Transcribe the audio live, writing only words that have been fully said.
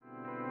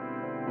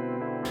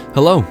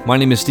Hello, my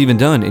name is Stephen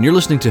Dunn, and you're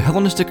listening to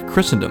Hellenistic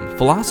Christendom,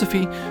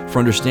 Philosophy for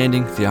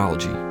Understanding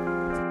Theology.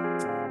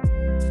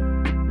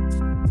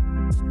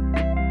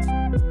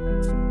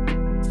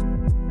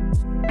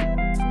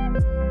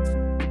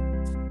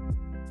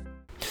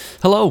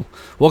 Hello,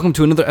 welcome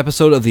to another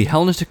episode of the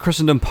Hellenistic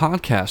Christendom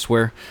podcast,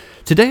 where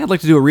today I'd like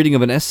to do a reading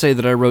of an essay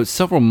that I wrote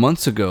several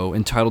months ago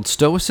entitled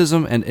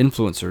Stoicism and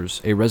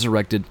Influencers, a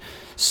Resurrected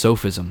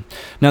Sophism.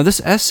 Now,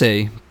 this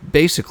essay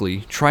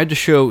basically tried to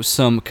show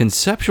some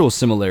conceptual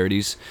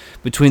similarities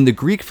between the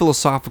Greek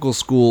philosophical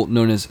school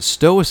known as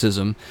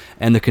Stoicism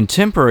and the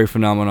contemporary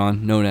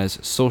phenomenon known as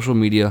social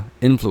media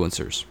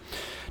influencers.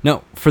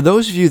 Now, for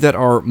those of you that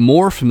are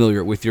more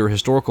familiar with your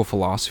historical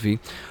philosophy,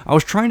 I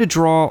was trying to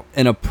draw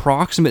an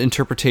approximate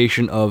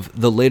interpretation of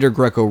the later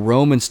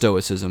Greco-Roman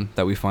Stoicism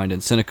that we find in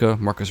Seneca,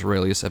 Marcus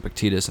Aurelius,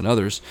 Epictetus, and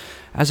others,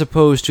 as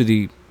opposed to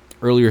the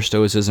earlier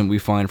Stoicism we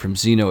find from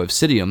Zeno of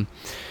Citium,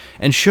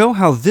 and show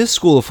how this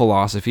school of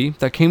philosophy,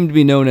 that came to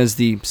be known as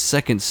the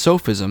Second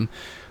Sophism,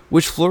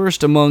 which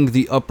flourished among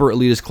the upper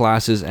elitist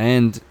classes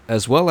and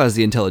as well as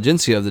the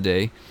intelligentsia of the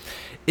day,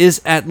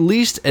 is at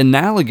least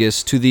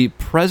analogous to the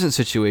present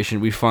situation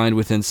we find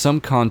within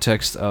some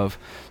context of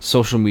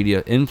social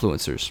media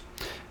influencers.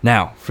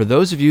 Now, for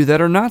those of you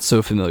that are not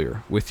so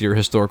familiar with your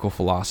historical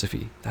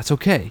philosophy, that's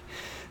okay.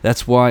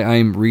 That's why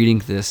I'm reading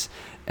this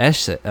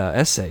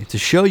essay to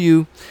show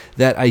you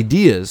that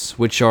ideas,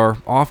 which are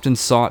often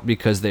sought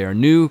because they are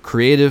new,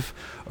 creative,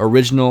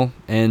 original,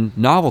 and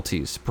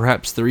novelties,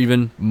 perhaps they're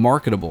even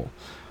marketable,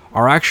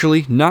 are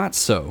actually not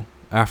so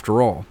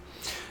after all.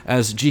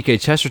 As G.K.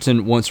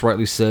 Chesterton once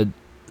rightly said,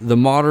 the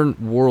modern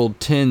world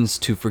tends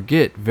to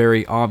forget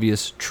very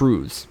obvious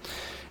truths,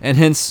 and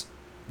hence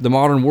the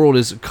modern world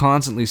is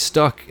constantly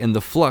stuck in the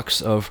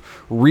flux of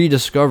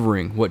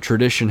rediscovering what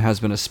tradition has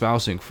been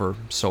espousing for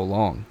so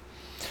long.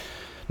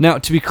 Now,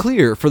 to be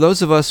clear, for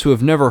those of us who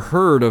have never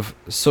heard of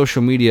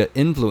social media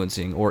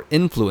influencing or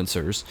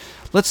influencers,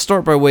 let's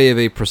start by way of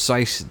a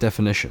precise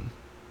definition.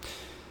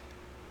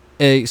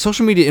 A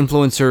social media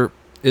influencer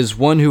is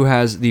one who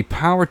has the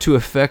power to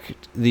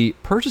affect the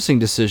purchasing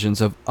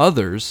decisions of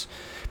others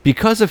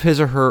because of his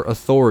or her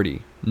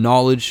authority,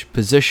 knowledge,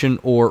 position,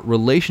 or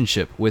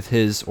relationship with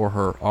his or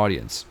her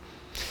audience.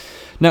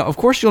 Now, of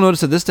course, you'll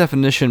notice that this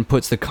definition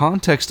puts the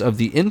context of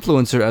the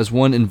influencer as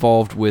one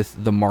involved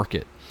with the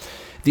market.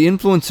 The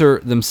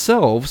influencer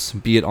themselves,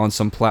 be it on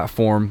some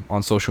platform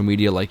on social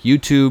media like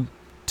YouTube,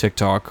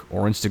 TikTok,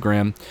 or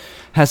Instagram,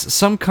 has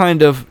some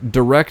kind of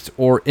direct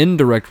or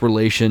indirect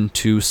relation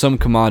to some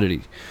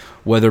commodity,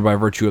 whether by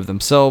virtue of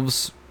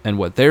themselves and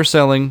what they're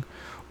selling,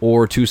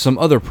 or to some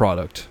other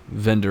product,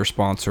 vendor,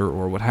 sponsor,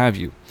 or what have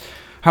you.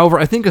 However,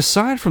 I think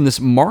aside from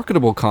this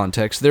marketable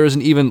context, there is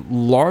an even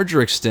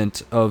larger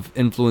extent of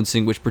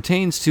influencing which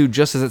pertains to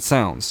just as it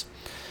sounds.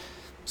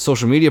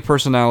 Social media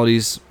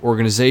personalities,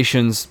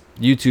 organizations,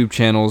 YouTube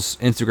channels,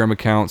 Instagram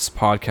accounts,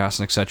 podcasts,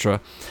 and etc.,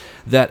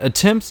 that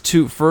attempt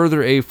to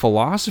further a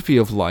philosophy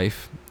of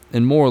life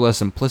in more or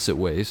less implicit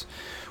ways,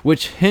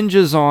 which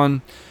hinges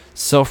on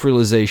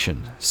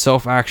self-realization,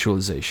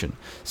 self-actualization,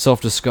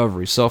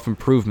 self-discovery,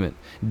 self-improvement,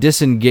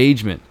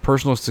 disengagement,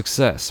 personal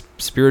success,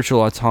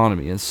 spiritual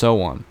autonomy, and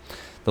so on.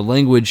 The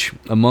language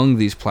among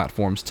these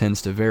platforms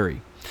tends to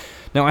vary.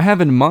 Now, I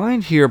have in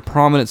mind here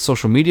prominent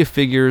social media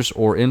figures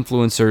or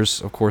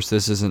influencers. Of course,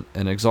 this isn't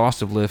an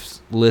exhaustive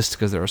list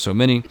because there are so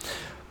many,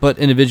 but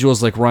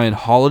individuals like Ryan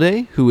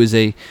Holiday, who is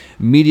a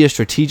media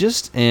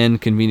strategist and,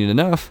 convenient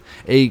enough,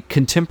 a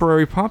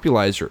contemporary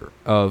popularizer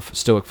of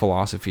Stoic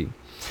philosophy.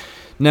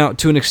 Now,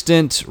 to an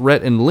extent,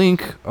 Rhett and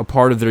Link, a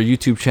part of their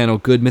YouTube channel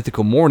Good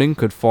Mythical Morning,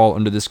 could fall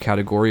under this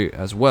category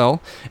as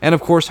well. And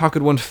of course, how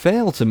could one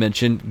fail to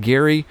mention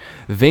Gary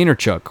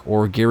Vaynerchuk,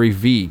 or Gary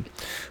V,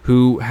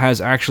 who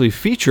has actually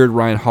featured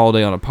Ryan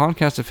Holiday on a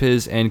podcast of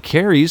his and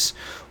carries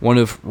one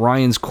of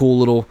Ryan's cool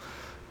little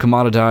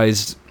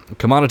commoditized,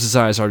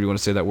 however you want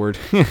to say that word,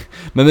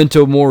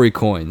 Memento Mori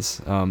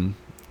coins.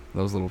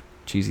 Those little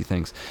cheesy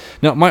things.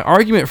 Now, my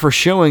argument for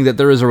showing that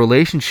there is a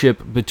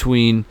relationship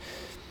between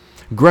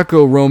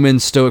Greco-Roman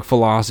Stoic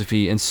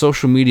philosophy and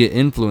social media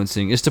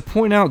influencing is to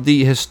point out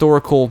the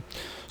historical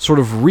sort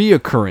of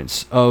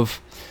reoccurrence of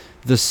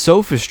the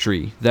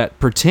sophistry that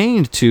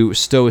pertained to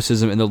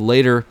Stoicism in the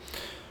later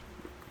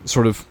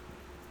sort of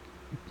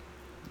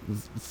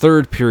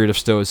third period of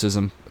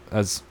Stoicism,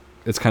 as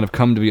it's kind of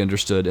come to be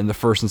understood in the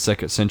 1st and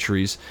 2nd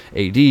centuries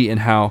AD, and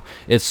how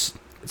it's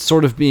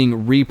sort of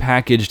being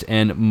repackaged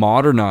and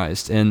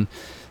modernized in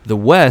the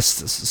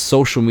West's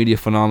social media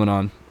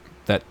phenomenon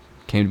that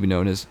came to be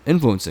known as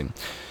influencing.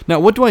 Now,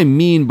 what do I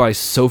mean by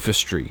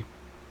sophistry?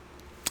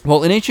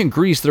 Well, in ancient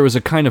Greece, there was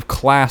a kind of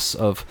class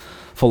of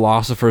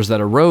philosophers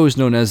that arose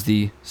known as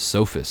the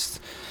sophists.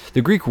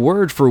 The Greek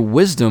word for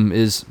wisdom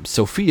is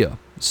sophia,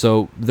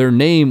 so their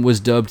name was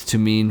dubbed to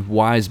mean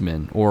wise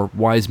men, or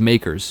wise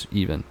makers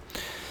even.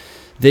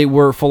 They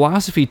were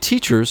philosophy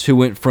teachers who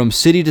went from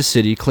city to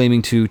city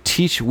claiming to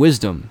teach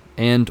wisdom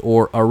and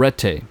or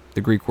arete,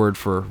 the Greek word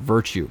for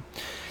virtue.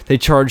 They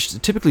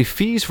charged typically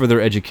fees for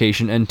their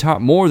education and taught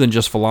more than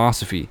just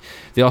philosophy.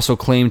 They also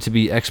claimed to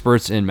be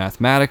experts in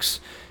mathematics,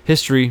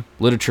 history,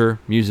 literature,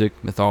 music,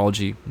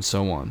 mythology, and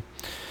so on.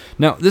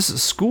 Now,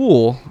 this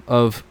school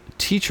of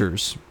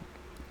teachers,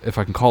 if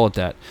I can call it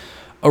that,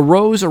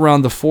 arose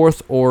around the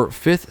 4th or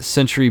 5th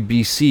century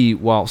BC,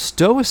 while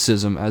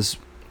Stoicism, as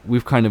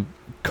we've kind of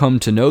come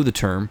to know the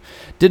term,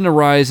 didn't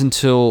arise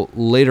until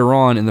later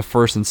on in the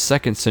 1st and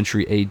 2nd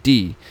century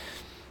AD.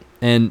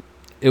 And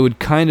it would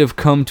kind of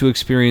come to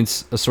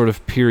experience a sort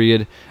of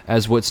period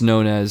as what's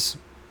known as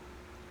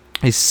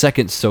a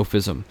second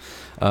sophism,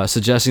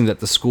 suggesting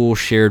that the school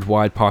shared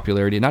wide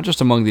popularity not just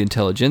among the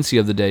intelligentsia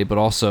of the day, but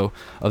also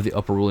of the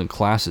upper ruling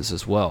classes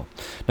as well.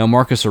 Now,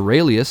 Marcus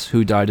Aurelius,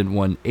 who died in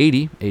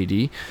 180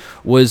 AD,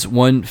 was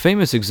one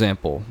famous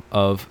example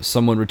of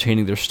someone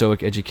retaining their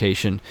Stoic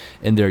education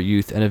in their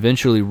youth and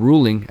eventually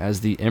ruling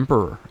as the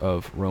emperor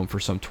of Rome for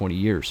some 20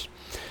 years.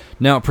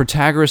 Now,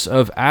 Protagoras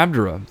of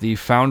Abdera, the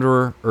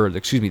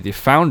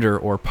founder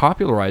or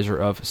popularizer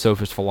of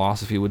sophist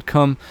philosophy, would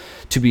come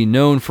to be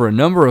known for a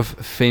number of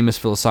famous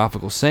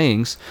philosophical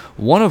sayings,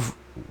 one of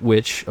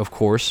which, of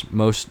course,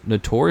 most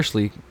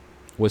notoriously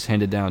was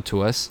handed down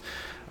to us,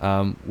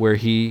 where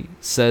he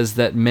says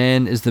that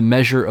man is the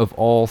measure of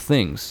all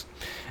things.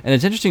 And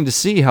it's interesting to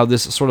see how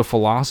this sort of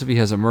philosophy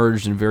has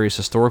emerged in various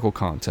historical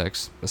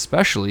contexts,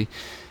 especially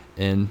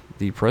in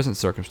the present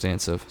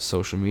circumstance of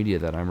social media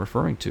that I'm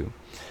referring to.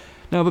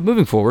 Now, but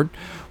moving forward,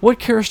 what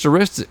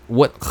characteristics,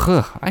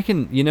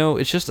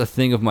 it's just a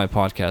thing of my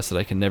podcast that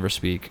I can never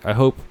speak. I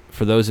hope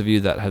for those of you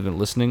that have been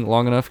listening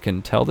long enough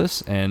can tell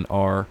this and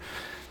are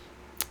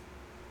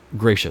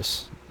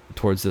gracious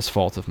towards this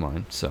fault of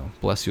mine. So,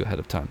 bless you ahead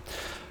of time.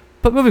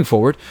 But moving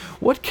forward,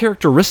 what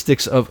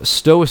characteristics of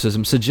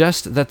Stoicism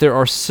suggest that there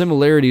are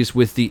similarities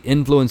with the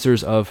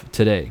influencers of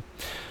today?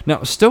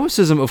 Now,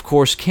 Stoicism, of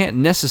course, can't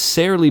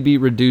necessarily be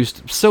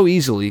reduced so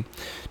easily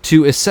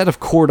to a set of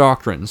core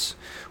doctrines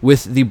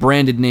with the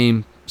branded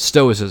name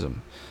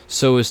Stoicism,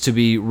 so as to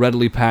be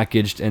readily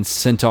packaged and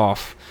sent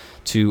off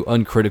to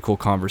uncritical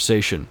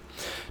conversation.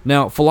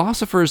 Now,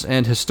 philosophers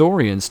and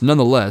historians,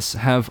 nonetheless,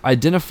 have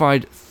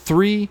identified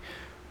 3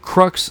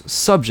 crux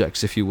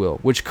subjects, if you will,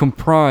 which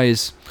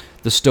comprise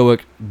the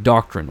Stoic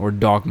doctrine, or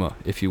dogma,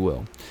 if you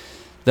will.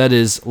 That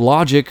is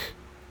logic,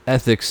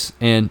 ethics,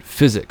 and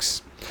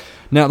physics.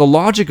 Now, the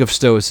logic of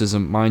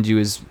Stoicism, mind you,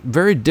 is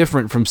very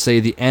different from, say,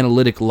 the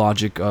analytic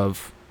logic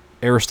of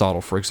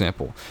Aristotle, for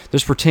example.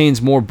 This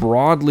pertains more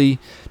broadly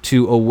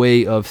to a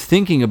way of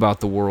thinking about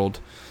the world,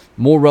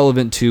 more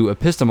relevant to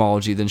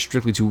epistemology than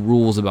strictly to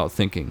rules about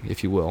thinking,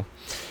 if you will.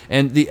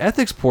 And the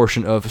ethics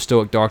portion of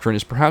Stoic doctrine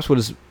is perhaps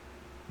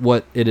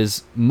what it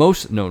is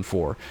most known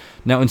for.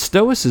 Now, in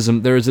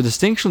Stoicism, there is a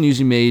distinction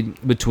usually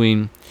made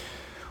between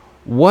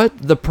what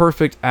the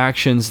perfect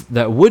actions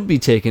that would be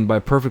taken by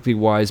perfectly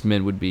wise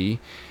men would be,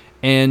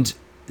 and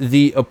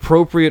the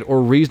appropriate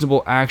or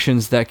reasonable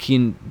actions that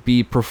can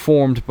be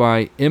performed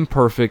by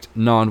imperfect,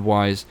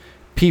 non-wise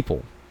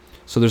people.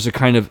 So there's a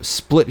kind of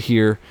split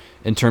here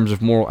in terms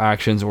of moral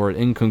actions, or an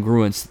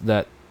incongruence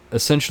that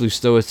essentially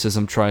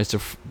Stoicism tries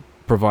to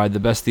provide the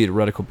best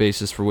theoretical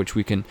basis for which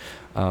we can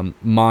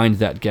mind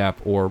that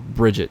gap or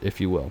bridge it, if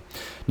you will.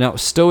 Now,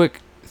 Stoic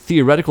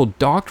theoretical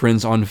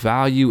doctrines on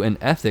value and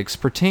ethics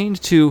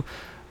pertained to,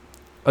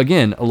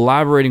 again,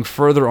 elaborating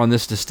further on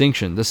this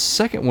distinction. The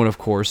second one, of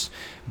course,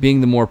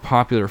 being the more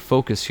popular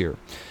focus here.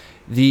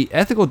 The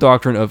ethical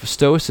doctrine of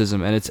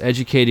Stoicism and its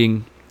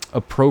educating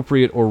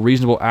appropriate or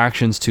reasonable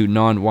actions to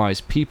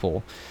non-wise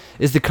people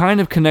is the kind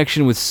of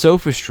connection with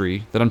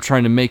sophistry that I'm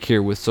trying to make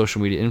here with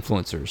social media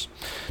influencers.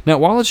 Now,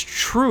 while it's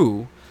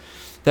true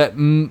that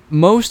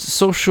most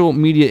social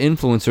media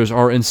influencers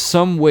are in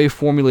some way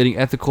formulating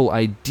ethical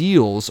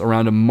ideals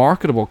around a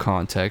marketable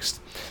context,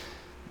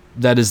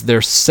 that is,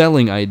 they're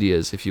selling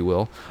ideas, if you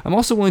will, I'm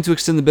also willing to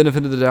extend the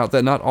benefit of the doubt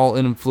that not all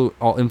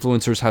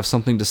influencers have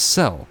something to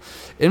sell.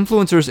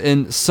 Influencers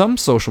in some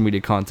social media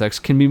contexts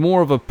can be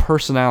more of a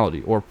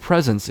personality or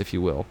presence, if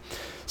you will,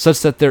 such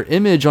that their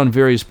image on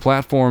various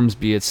platforms,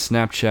 be it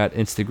Snapchat,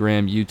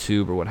 Instagram,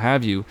 YouTube, or what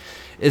have you,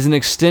 is an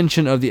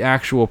extension of the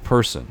actual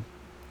person.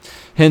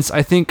 Hence,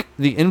 I think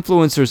the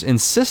influencer's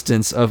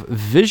insistence of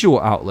visual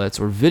outlets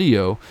or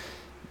video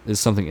is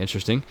something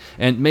interesting,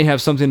 and may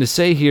have something to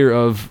say here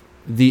of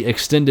the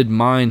extended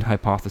mind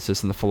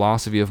hypothesis and the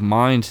philosophy of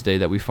mind today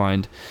that we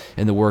find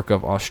in the work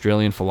of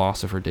Australian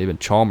philosopher David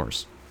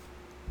Chalmers.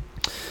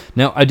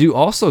 Now, I do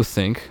also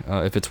think,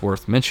 if it's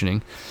worth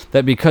mentioning,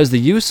 that because the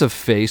use of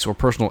face or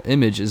personal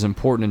image is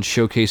important in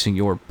showcasing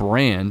your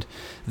brand,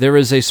 there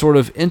is a sort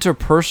of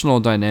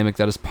interpersonal dynamic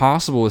that is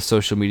possible with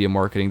social media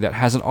marketing that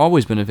hasn't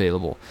always been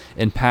available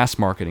in past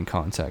marketing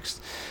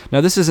contexts.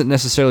 Now, this isn't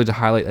necessarily to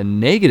highlight a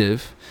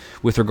negative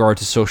with regard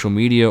to social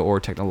media or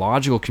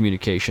technological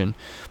communication,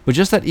 but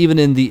just that even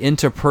in the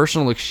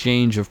interpersonal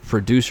exchange of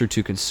producer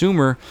to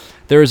consumer,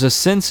 there is a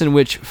sense in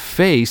which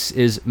face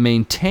is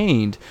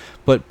maintained,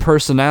 but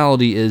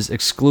personality is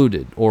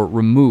excluded or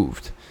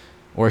removed.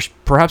 Or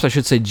perhaps I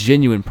should say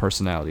genuine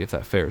personality, if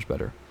that fares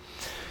better.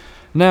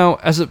 Now,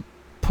 as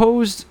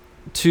opposed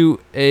to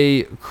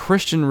a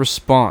Christian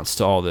response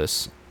to all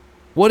this.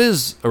 What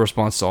is a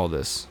response to all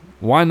this?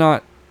 Why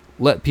not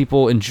let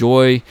people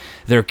enjoy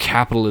their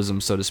capitalism,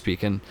 so to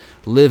speak, and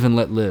live and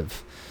let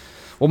live?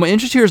 Well, my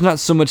interest here is not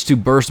so much to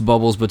burst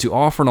bubbles, but to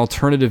offer an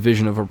alternative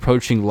vision of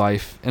approaching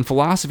life and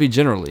philosophy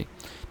generally,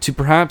 to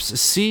perhaps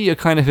see a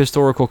kind of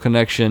historical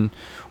connection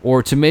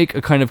or to make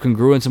a kind of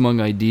congruence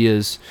among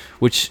ideas,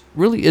 which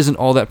really isn't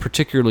all that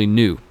particularly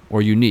new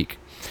or unique.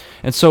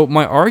 And so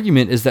my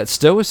argument is that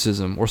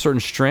Stoicism, or certain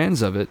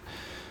strands of it,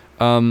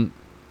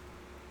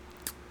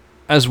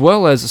 as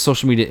well as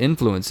social media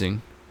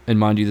influencing, and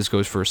mind you, this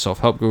goes for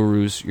self-help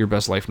gurus, your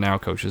best life now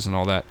coaches, and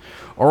all that,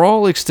 are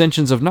all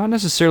extensions of not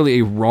necessarily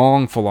a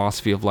wrong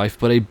philosophy of life,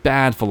 but a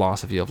bad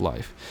philosophy of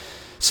life.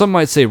 Some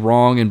might say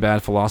wrong and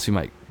bad philosophy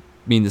might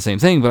mean the same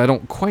thing, but I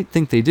don't quite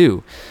think they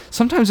do.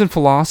 Sometimes in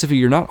philosophy,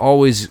 you're not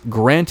always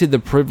granted the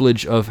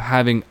privilege of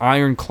having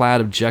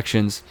ironclad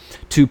objections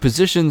to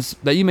positions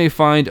that you may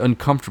find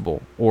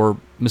uncomfortable or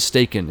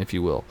mistaken, if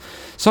you will.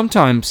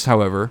 Sometimes,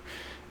 however,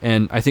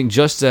 and I think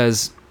just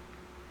as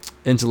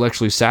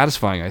intellectually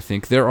satisfying, I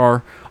think, there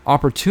are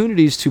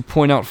opportunities to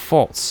point out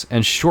faults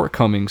and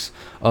shortcomings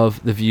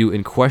of the view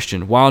in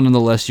question, while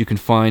nonetheless you can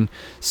find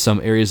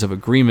some areas of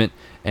agreement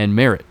and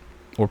merit,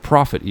 or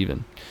profit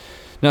even.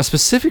 Now,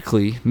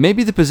 specifically,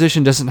 maybe the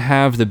position doesn't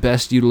have the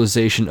best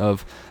utilization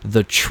of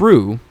the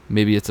true,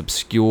 maybe it's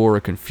obscure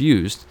or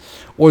confused,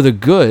 or the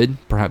good,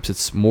 perhaps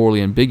it's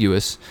morally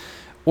ambiguous,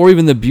 or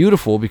even the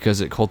beautiful because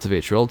it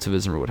cultivates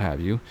relativism or what have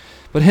you.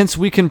 But hence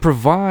we can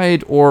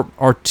provide or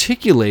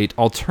articulate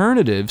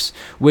alternatives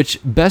which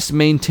best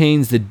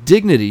maintains the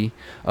dignity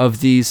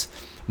of these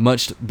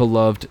much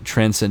beloved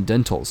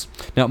transcendentals.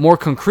 Now, more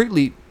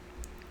concretely,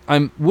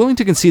 I'm willing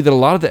to concede that a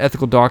lot of the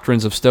ethical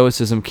doctrines of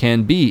Stoicism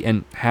can be,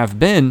 and have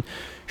been,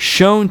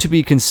 shown to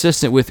be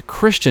consistent with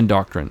Christian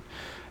doctrine.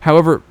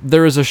 However,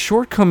 there is a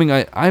shortcoming,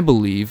 I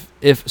believe,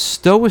 if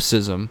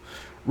Stoicism,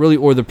 really,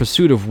 or the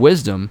pursuit of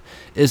wisdom,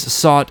 is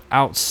sought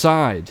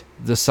outside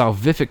the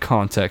salvific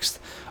context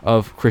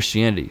of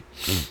Christianity.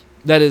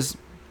 That is,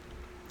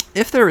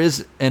 if there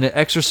is an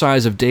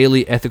exercise of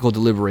daily ethical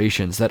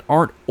deliberations that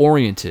aren't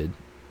oriented,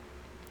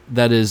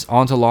 that is,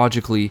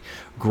 ontologically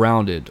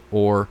grounded,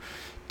 or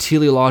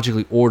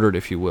teleologically ordered,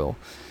 if you will,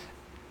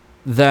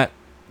 that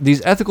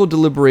these ethical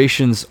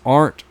deliberations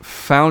aren't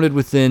founded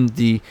within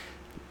the,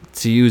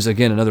 to use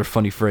again another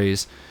funny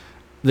phrase,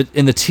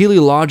 in the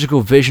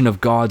teleological vision of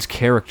God's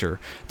character,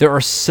 there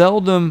are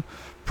seldom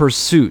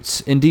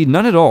pursuits, indeed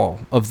none at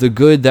all, of the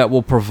good that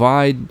will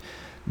provide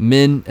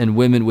men and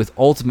women with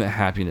ultimate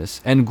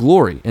happiness and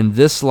glory in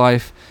this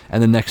life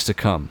and the next to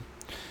come.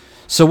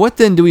 So what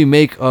then do we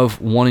make of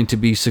wanting to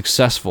be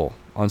successful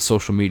on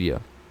social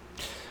media?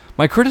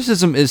 My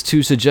criticism is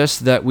to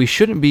suggest that we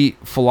shouldn't be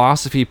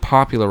philosophy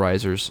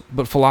popularizers,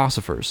 but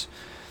philosophers.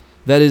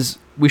 That is,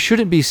 we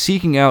shouldn't be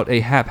seeking out a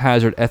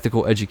haphazard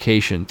ethical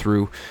education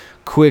through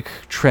quick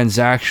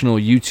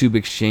transactional YouTube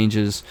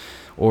exchanges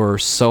or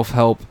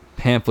self-help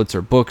pamphlets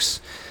or books,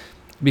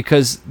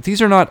 because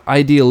these are not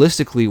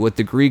idealistically what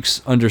the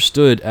Greeks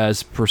understood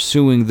as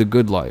pursuing the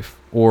good life,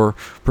 or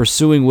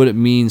pursuing what it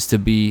means to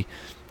be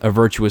a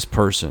virtuous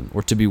person,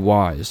 or to be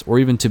wise, or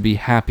even to be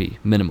happy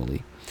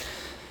minimally.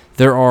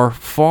 There are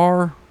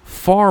far,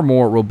 far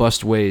more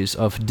robust ways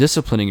of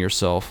disciplining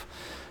yourself,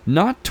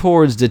 not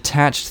towards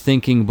detached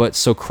thinking, but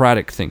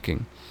Socratic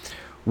thinking,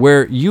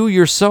 where you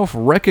yourself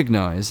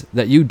recognize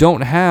that you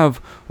don't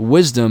have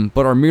wisdom,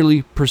 but are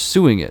merely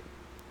pursuing it.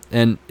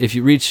 And if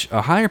you reach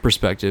a higher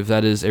perspective,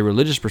 that is a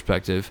religious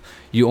perspective,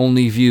 you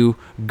only view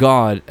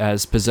God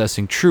as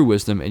possessing true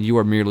wisdom, and you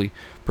are merely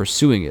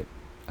pursuing it,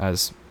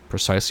 as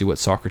precisely what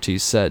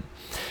Socrates said.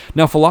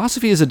 Now,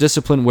 philosophy is a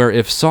discipline where,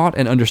 if sought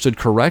and understood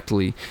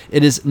correctly,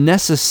 it is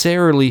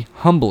necessarily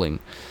humbling.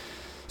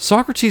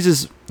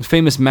 Socrates'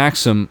 famous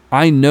maxim,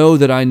 "I know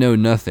that I know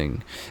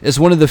nothing," is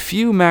one of the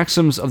few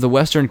maxims of the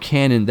Western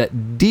canon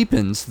that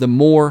deepens the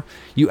more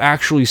you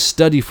actually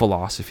study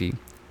philosophy,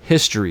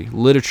 history,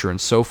 literature, and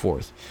so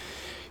forth.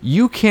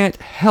 You can't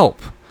help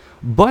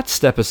but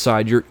step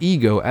aside your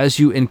ego as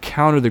you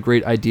encounter the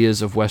great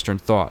ideas of Western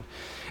thought.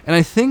 And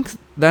I think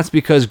that's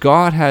because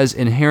God has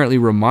inherently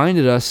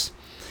reminded us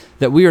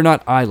that we are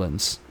not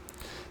islands.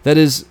 That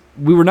is,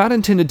 we were not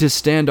intended to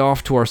stand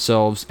off to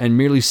ourselves and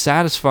merely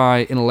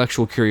satisfy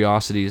intellectual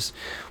curiosities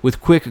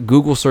with quick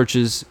Google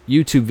searches,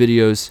 YouTube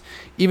videos,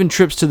 even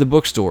trips to the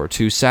bookstore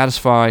to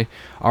satisfy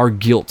our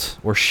guilt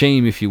or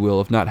shame, if you will,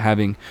 of not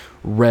having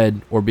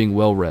read or being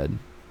well read.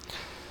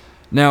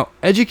 Now,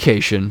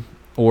 education,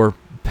 or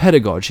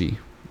pedagogy,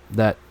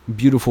 that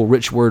beautiful,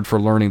 rich word for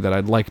learning that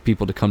I'd like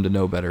people to come to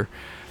know better,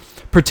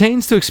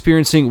 pertains to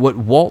experiencing what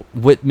Walt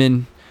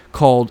Whitman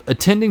called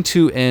attending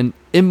to an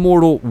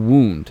immortal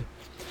wound,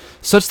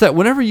 such that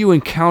whenever you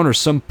encounter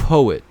some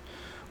poet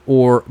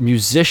or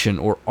musician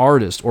or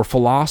artist or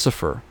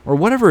philosopher or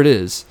whatever it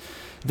is,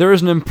 there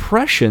is an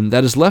impression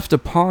that is left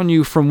upon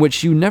you from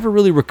which you never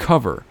really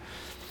recover.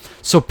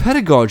 So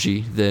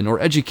pedagogy, then,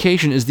 or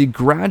education, is the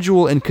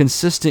gradual and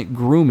consistent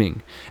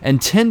grooming and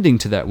tending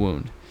to that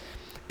wound.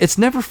 it's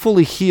never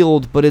fully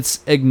healed, but it's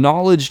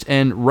acknowledged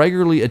and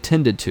regularly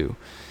attended to.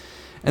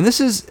 And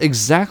this is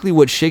exactly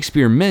what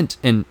Shakespeare meant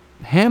in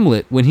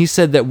Hamlet when he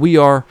said that we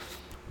are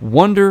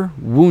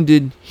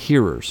wonder-wounded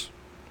hearers.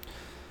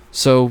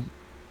 So,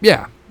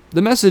 yeah,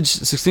 the message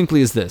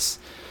succinctly is this.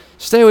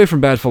 Stay away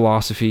from bad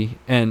philosophy,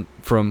 and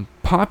from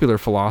popular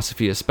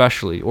philosophy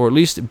especially, or at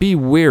least be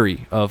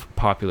wary of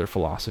popular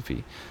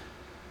philosophy.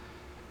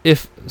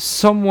 If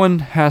someone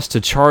has to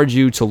charge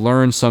you to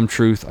learn some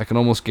truth, I can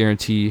almost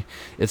guarantee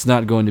it's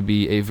not going to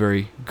be a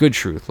very good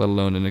truth, let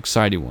alone an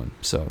exciting one.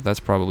 So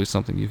that's probably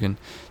something you can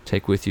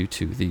take with you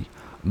to the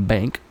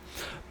bank.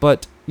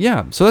 But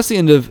yeah, so that's the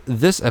end of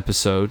this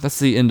episode. That's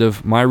the end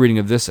of my reading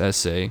of this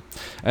essay.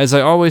 As I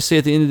always say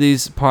at the end of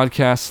these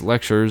podcasts,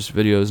 lectures,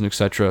 videos, and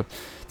etc.,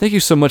 thank you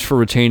so much for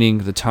retaining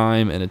the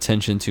time and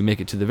attention to make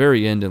it to the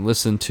very end and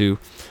listen to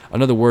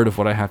another word of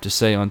what I have to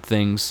say on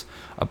things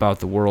about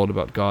the world,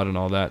 about God and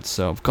all that.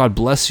 So God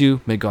bless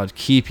you. May God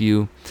keep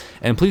you.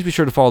 And please be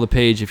sure to follow the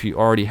page if you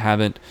already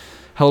haven't.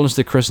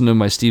 Hellenistic Christendom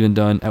by Stephen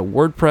Dunn at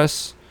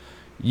WordPress,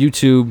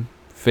 YouTube,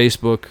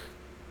 Facebook,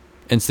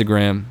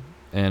 Instagram,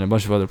 and a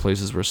bunch of other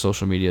places where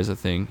social media is a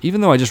thing.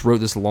 Even though I just wrote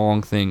this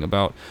long thing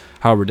about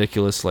how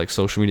ridiculous like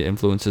social media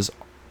influencers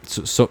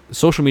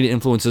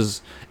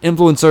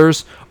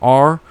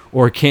are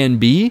or can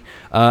be,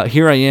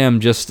 here I am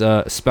just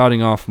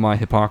spouting off my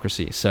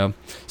hypocrisy. So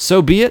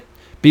be it.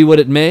 Be what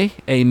it may.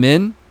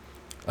 Amen.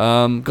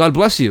 God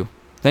bless you.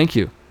 Thank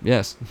you.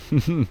 Yes.